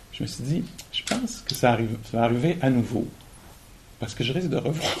 Je me suis dit, je pense que ça va arriver à nouveau. Parce que je risque de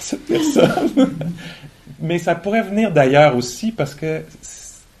revoir cette personne. Mais ça pourrait venir d'ailleurs aussi parce que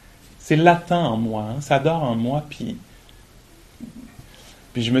c'est latent en moi, hein, ça dort en moi. Puis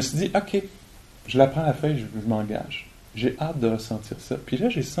je me suis dit, ok, je la prends à la feuille, je m'engage. J'ai hâte de ressentir ça. Puis là,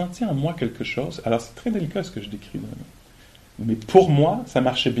 j'ai senti en moi quelque chose. Alors, c'est très délicat ce que je décris là. Mais pour moi, ça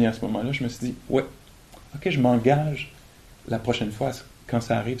marchait bien à ce moment-là. Je me suis dit, ouais, ok, je m'engage la prochaine fois, quand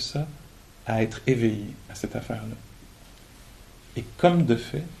ça arrive ça, à être éveillé à cette affaire-là. Et comme de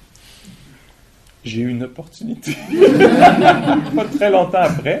fait, j'ai eu une opportunité. Pas très longtemps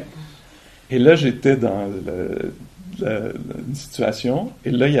après. Et là, j'étais dans une situation,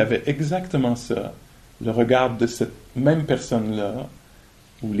 et là, il y avait exactement ça. Le regard de cette même personne-là,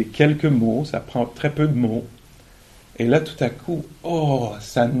 ou les quelques mots, ça prend très peu de mots, et là, tout à coup, oh,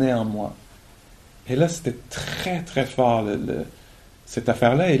 ça naît en moi. Et là, c'était très, très fort, cette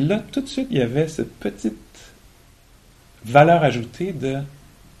affaire-là, et là, tout de suite, il y avait cette petite valeur ajoutée de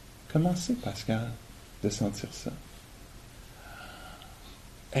comment c'est, Pascal, de sentir ça?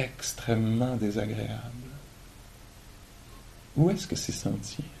 Extrêmement désagréable. Où est-ce que c'est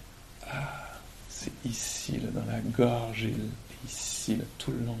senti? Ah! C'est ici, là, dans la gorge, et ici, là, tout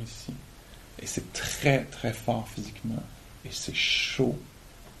le long ici. Et c'est très, très fort physiquement. Et c'est chaud.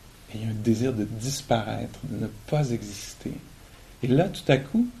 Et il y a un désir de disparaître, de ne pas exister. Et là, tout à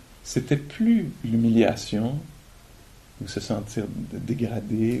coup, c'était plus l'humiliation, ou se sentir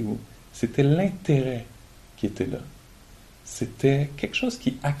dégradé, c'était l'intérêt qui était là. C'était quelque chose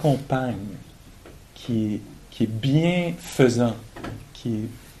qui accompagne, qui est bienfaisant, qui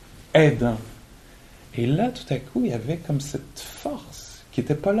est aidant. Et là, tout à coup, il y avait comme cette force qui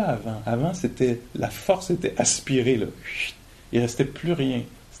n'était pas là avant. Avant, la force était aspirée, là. Il ne restait plus rien.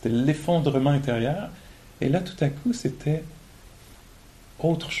 C'était l'effondrement intérieur. Et là, tout à coup, c'était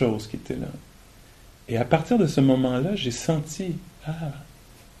autre chose qui était là. Et à partir de ce moment-là, j'ai senti,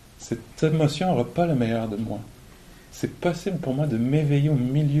 cette émotion n'aura pas le meilleur de moi. C'est possible pour moi de m'éveiller au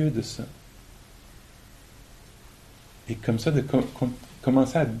milieu de ça. Et comme ça, de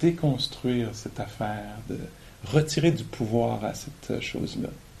commencer à déconstruire cette affaire, de retirer du pouvoir à cette chose-là.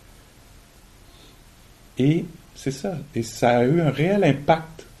 Et c'est ça. Et ça a eu un réel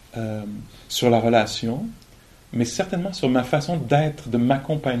impact sur la relation, mais certainement sur ma façon d'être, de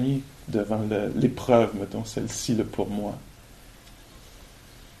m'accompagner devant l'épreuve, mettons, celle-ci, là, pour moi.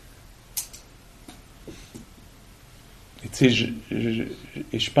 Et tu sais,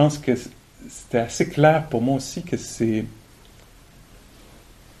 je pense que c'était assez clair pour moi aussi que c'était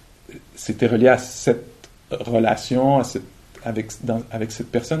relié à cette relation, avec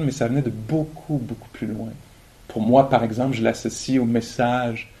cette personne, mais ça venait de beaucoup, beaucoup plus loin. Pour moi, par exemple, je l'associe au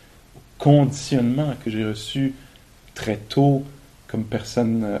message, au conditionnement que j'ai reçu très tôt comme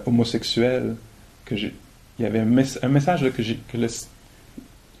personne homosexuelle. Il y avait un message là, que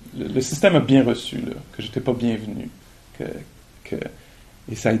le système a bien reçu, là, que j'étais pas bienvenu.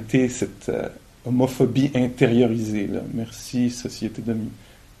 Et ça a été cette homophobie intériorisée. Là. Merci, société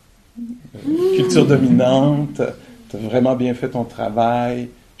culture dominante. Tu as vraiment bien fait ton travail.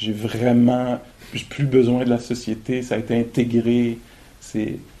 J'ai plus besoin de la société. Ça a été intégré.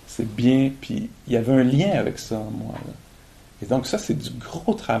 C'est bien. Puis il y avait un lien avec ça en moi. Là. Et donc ça, c'est du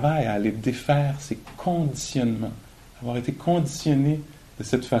gros travail à aller défaire ces conditionnements. Avoir été conditionné de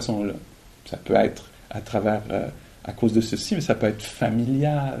cette façon-là. Ça peut être à travers... à cause de ceci, mais ça peut être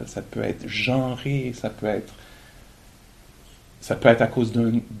familial, ça peut être genré, ça peut être à cause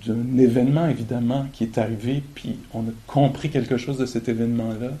d'un événement, évidemment, qui est arrivé, puis on a compris quelque chose de cet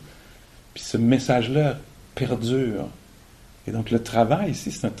événement-là, puis ce message-là perdure. Et donc, le travail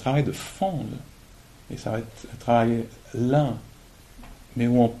ici, c'est un travail de fond, là. Et ça va être un travail lent, mais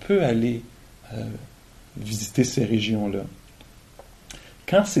où on peut aller visiter ces régions-là.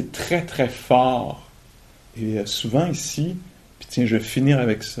 Quand c'est très, très fort, et souvent ici, puis tiens, je vais finir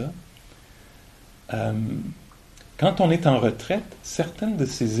avec ça, quand on est en retraite, certaines de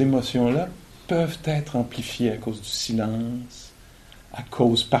ces émotions-là peuvent être amplifiées à cause du silence, à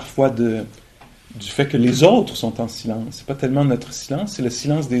cause parfois du fait que les autres sont en silence. C'est pas tellement notre silence, c'est le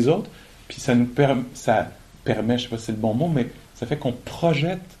silence des autres, puis ça permet, je sais pas si c'est le bon mot, mais ça fait qu'on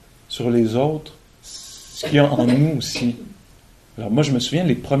projette sur les autres ce qu'il y a en nous aussi. Alors moi, je me souviens,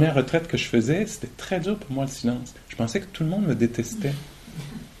 les premières retraites que je faisais, c'était très dur pour moi, le silence. Je pensais que tout le monde me détestait.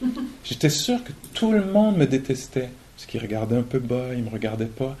 J'étais sûr que tout le monde me détestait. Parce qu'ils regardaient un peu bas, ils me regardaient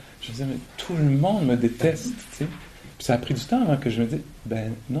pas. Je me disais, mais tout le monde me déteste, tu sais. Puis ça a pris du temps avant que je me dise,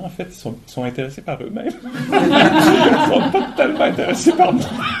 ben non, en fait, ils sont intéressés par eux-mêmes. Ils sont pas tellement intéressés par moi.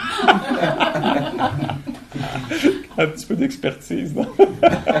 Un petit peu d'expertise, non?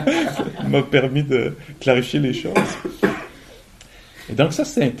 Ça m'a permis de clarifier les choses. Et donc ça,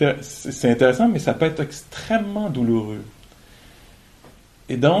 c'est intéressant, mais ça peut être extrêmement douloureux.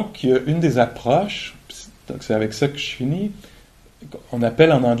 Et donc, il y a une des approches, donc c'est avec ça que je finis, on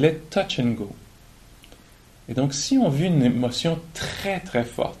appelle en anglais « touch and go ». Et donc, si on vit une émotion très, très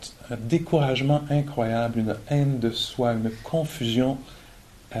forte, un découragement incroyable, une haine de soi, une confusion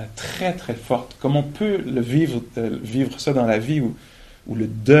très, très forte, comme on peut vivre ça dans la vie, où le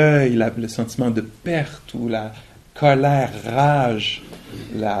deuil, le sentiment de perte, ou la colère, rage,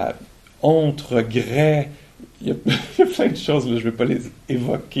 la honte, regret, il y a plein de choses, là, je ne vais pas les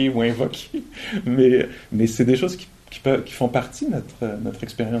évoquer ou invoquer, mais c'est des choses qui font partie de notre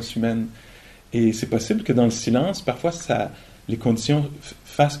expérience humaine. Et c'est possible que dans le silence, parfois, les conditions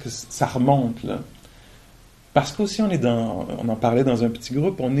fassent que ça remonte, là. Parce qu'aussi, on en parlait dans un petit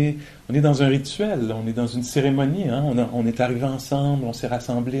groupe, on est dans un rituel, là, on est dans une cérémonie, hein, on est arrivé ensemble, on s'est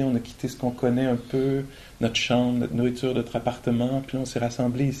rassemblés, on a quitté ce qu'on connaît un peu, notre chambre, notre nourriture, notre appartement, puis là, on s'est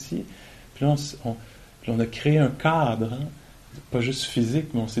rassemblés ici, puis là, on a créé un cadre, hein, pas juste physique,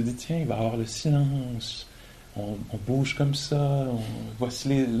 mais on s'est dit, tiens, il va y avoir le silence, on bouge comme ça,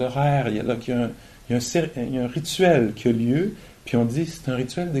 voici l'horaire, il y a un rituel qui a lieu, puis on dit, c'est un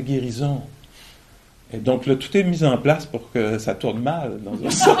rituel de guérison. Et donc là, tout est mis en place pour que ça tourne mal, dans un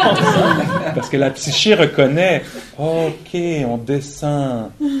sens. Parce que la psyché reconnaît, OK, on descend.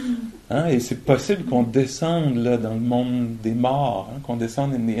 Hein, et c'est possible qu'on descende là, dans le monde des morts, hein, qu'on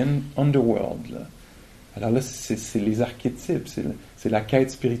descende in the underworld. Là. Alors là, c'est les archétypes, c'est la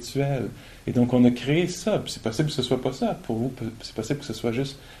quête spirituelle. Et donc, on a créé ça. Puis c'est possible que ce ne soit pas ça. Pour vous, c'est possible que ce soit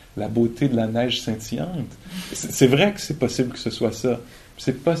juste la beauté de la neige scintillante. C'est vrai que c'est possible que ce soit ça.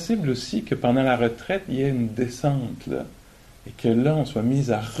 C'est possible aussi que pendant la retraite, il y ait une descente, là, et que là, on soit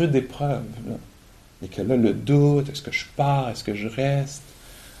mis à rude épreuve, là, et que là, le doute, est-ce que je pars, est-ce que je reste,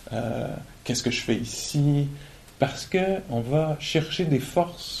 qu'est-ce que je fais ici, parce qu'on va chercher des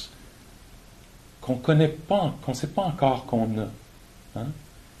forces qu'on connaît pas, qu'on ne sait pas encore qu'on a. Hein?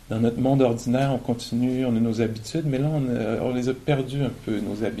 dans notre monde ordinaire, on continue, on a nos habitudes, mais là, on les a perdues un peu,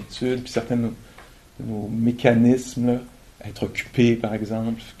 nos habitudes, puis certains de nos mécanismes, là, être occupé, par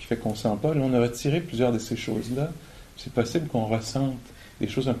exemple, qui fait qu'on ne sent pas. Là, on a retiré plusieurs de ces choses-là. C'est possible qu'on ressente des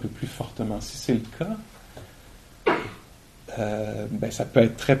choses un peu plus fortement. Si c'est le cas, ça peut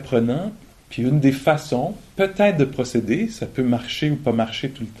être très prenant. Puis une des façons, peut-être de procéder, ça peut marcher ou pas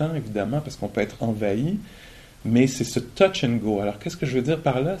marcher tout le temps, évidemment, parce qu'on peut être envahi, mais c'est ce touch and go. Alors, qu'est-ce que je veux dire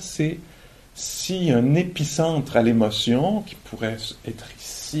par là? C'est s'il y a un épicentre à l'émotion, qui pourrait être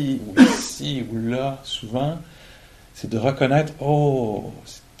ici ou là, souvent, c'est de reconnaître, oh,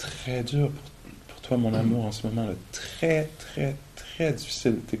 c'est très dur pour toi, mon amour, en ce moment, là. Très, très, très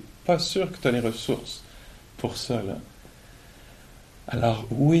difficile. Tu n'es pas sûr que tu as les ressources pour ça, là. Alors,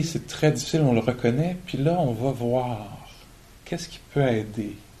 oui, c'est très difficile, on le reconnaît, puis là, on va voir qu'est-ce qui peut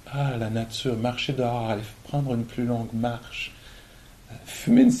aider. Ah, la nature, marcher dehors, aller prendre une plus longue marche,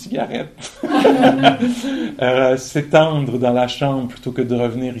 fumer une cigarette, s'étendre dans la chambre plutôt que de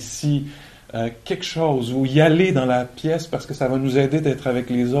revenir ici, quelque chose, ou y aller dans la pièce parce que ça va nous aider d'être avec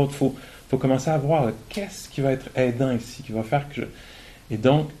les autres. Faut commencer à voir là, qu'est-ce qui va être aidant ici, qui va faire que je... Et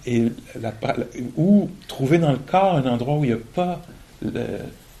donc, ou trouver dans le corps un endroit où il n'y a pas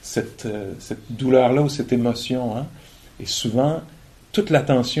cette douleur-là ou cette émotion. Hein? Et souvent, toute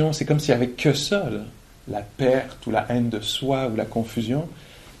l'attention, c'est comme s'il n'y avait que ça, là. La perte ou la haine de soi ou la confusion.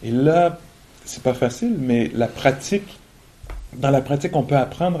 Et là, c'est pas facile, mais dans la pratique, on peut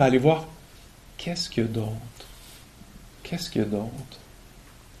apprendre à aller voir qu'est-ce qu'il y a d'autre. Qu'est-ce qu'il y a d'autre?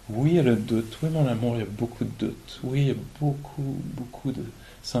 Oui, il y a le doute. Oui, mon amour, il y a beaucoup de doutes. Oui, il y a beaucoup, beaucoup de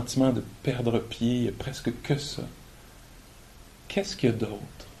sentiments de perdre pied. Il n'y a presque que ça. Qu'est-ce qu'il y a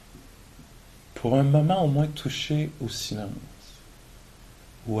d'autre? Pour un moment, au moins, toucher au silence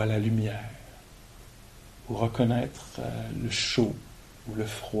ou à la lumière, ou reconnaître le chaud, ou le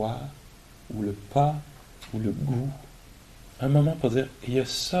froid, ou le pas, ou le goût. Un moment pour dire, il y a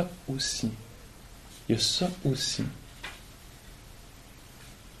ça aussi. Il y a ça aussi.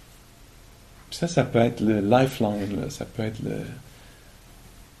 Puis ça peut être le lifeline, là, ça peut être le...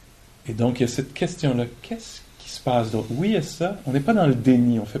 Et donc, il y a cette question-là, qu'est-ce qui se passe d'autre? Oui, il y a ça, on n'est pas dans le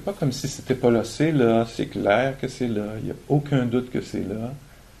déni, on ne fait pas comme si c'était pas là, c'est clair que c'est là, il n'y a aucun doute que c'est là.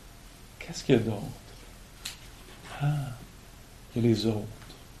 Qu'est-ce qu'il y a d'autre? Ah, il y a les autres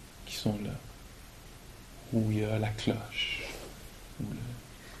qui sont là. Où il y a la cloche,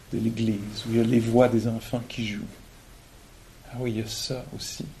 de l'église, où il y a les voix des enfants qui jouent. Ah oui, il y a ça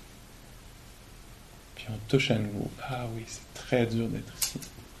aussi. Puis on touche à nouveau. Ah oui, c'est très dur d'être ici.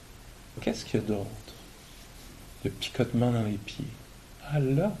 Qu'est-ce qu'il y a d'autre? Le picotement dans les pieds. Ah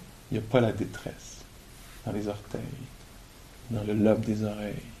là, il n'y a pas la détresse. Dans les orteils, dans le lobe des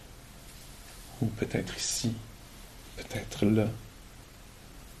oreilles. Ou peut-être ici, peut-être là.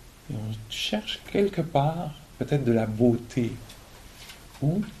 Et on cherche quelque part peut-être de la beauté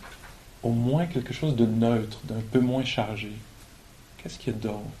ou au moins quelque chose de neutre, d'un peu moins chargé. Qu'est-ce qu'il y a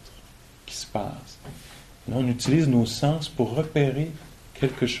d'autre qui se passe? Là, on utilise nos sens pour repérer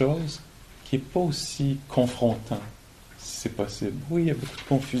quelque chose qui n'est pas aussi confrontant, si c'est possible. Oui, il y a beaucoup de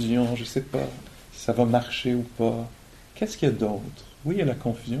confusion, je ne sais pas si ça va marcher ou pas. Qu'est-ce qu'il y a d'autre? Oui, il y a la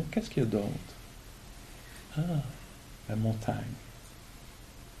confusion, qu'est-ce qu'il y a d'autre? Ah, la montagne.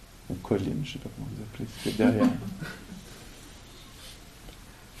 Ou colline, je ne sais pas comment vous appelez, c'est derrière.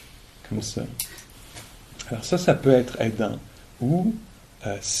 Comme ça. Alors ça peut être aidant. Ou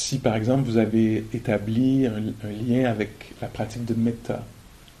si, par exemple, vous avez établi un lien avec la pratique de méta.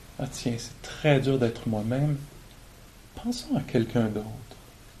 Ah tiens, c'est très dur d'être moi-même. Pensons à quelqu'un d'autre.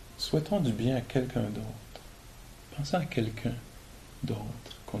 Souhaitons du bien à quelqu'un d'autre. Pensons à quelqu'un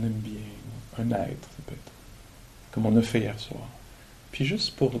d'autre qu'on aime bien. Un être, ça peut être. Comme on a fait hier soir. Puis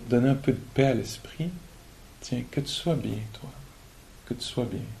juste pour donner un peu de paix à l'esprit, tiens, que tu sois bien, toi. Que tu sois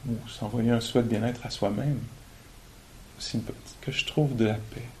bien. Ou s'envoyer un souhait de bien-être à soi-même. Aussi une petite, que je trouve de la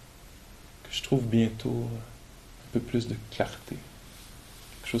paix. Que je trouve bientôt un peu plus de clarté.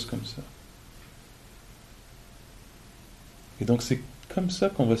 Quelque chose comme ça. Et donc c'est comme ça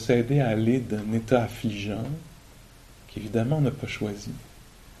qu'on va s'aider à aller d'un état affligeant, qu'évidemment on n'a pas choisi,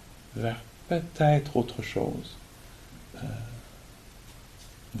 vers peut-être autre chose.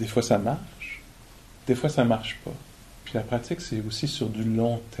 Des fois ça marche, des fois ça marche pas. Puis la pratique, c'est aussi sur du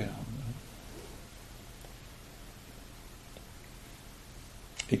long terme.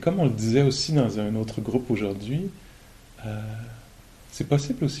 Et comme on le disait aussi dans un autre groupe aujourd'hui, c'est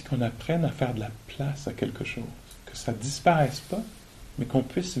possible aussi qu'on apprenne à faire de la place à quelque chose, que ça ne disparaisse pas, mais qu'on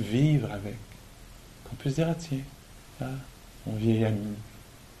puisse vivre avec, qu'on puisse dire, ah tiens, mon vieil ami,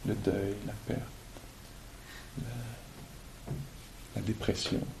 le deuil, la perte, la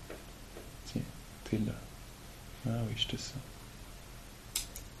dépression, t'es là. Ah oui, je te sens.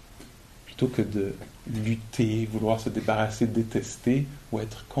 Plutôt que de lutter, vouloir se débarrasser, détester, ou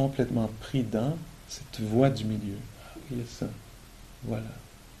être complètement pris dans cette voie du milieu. Ah oui, il y a ça. Voilà.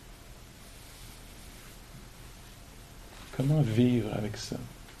 Comment vivre avec ça?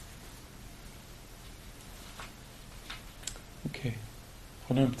 Ok.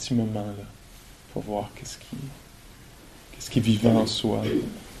 Prenons un petit moment là pour voir qu'est-ce qui est vivant en soi.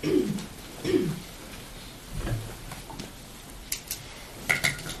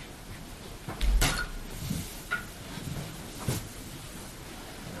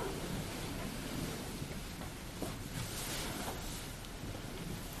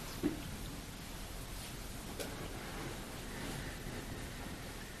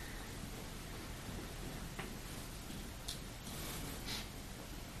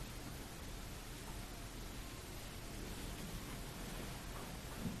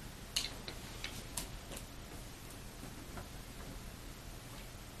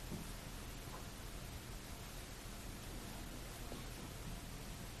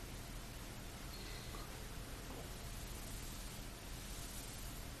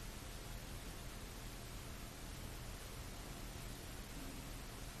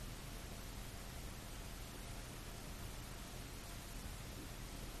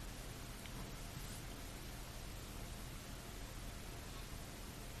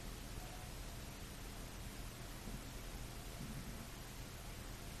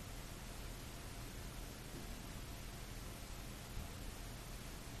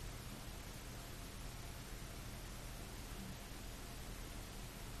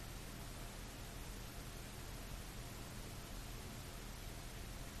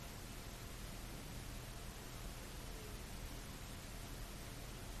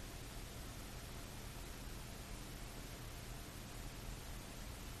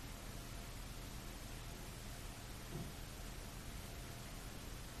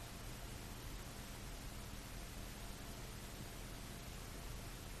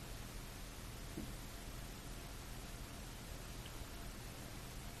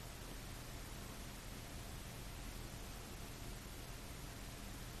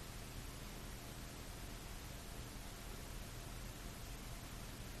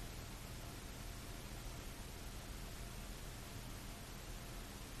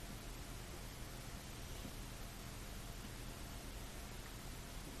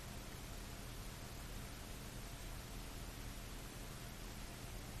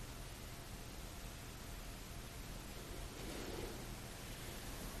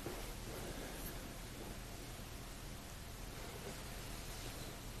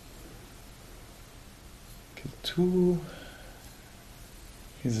 Que tous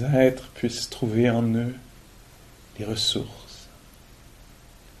les êtres puissent trouver en eux les ressources,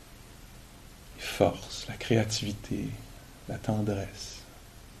 les forces, la créativité, la tendresse,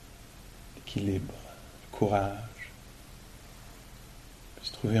 l'équilibre, le courage,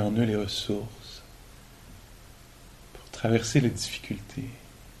 puissent trouver en eux les ressources pour traverser les difficultés.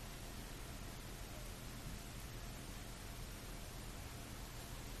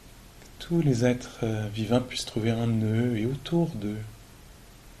 Que tous les êtres vivants puissent trouver en eux et autour d'eux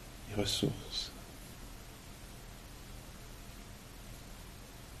les ressources.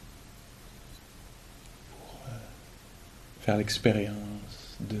 Faire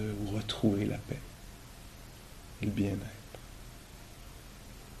l'expérience de retrouver la paix et le bien-être.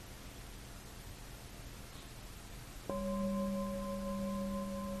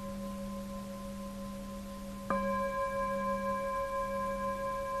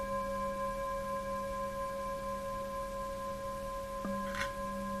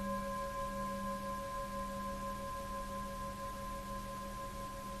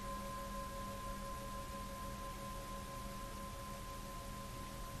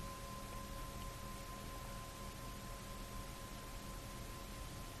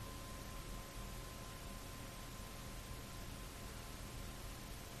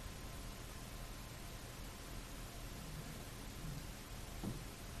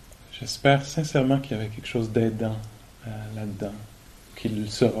 J'espère sincèrement qu'il y avait quelque chose d'aidant là-dedans, qu'il le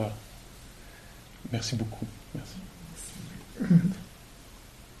sera. Merci beaucoup. Merci.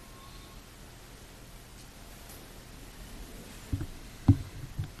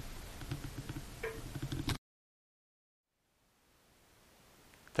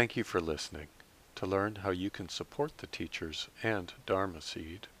 Thank you for listening. To learn how you can support the teachers and Dharma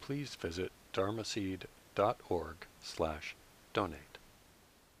Seed, please visit dharmaseed.org/donate.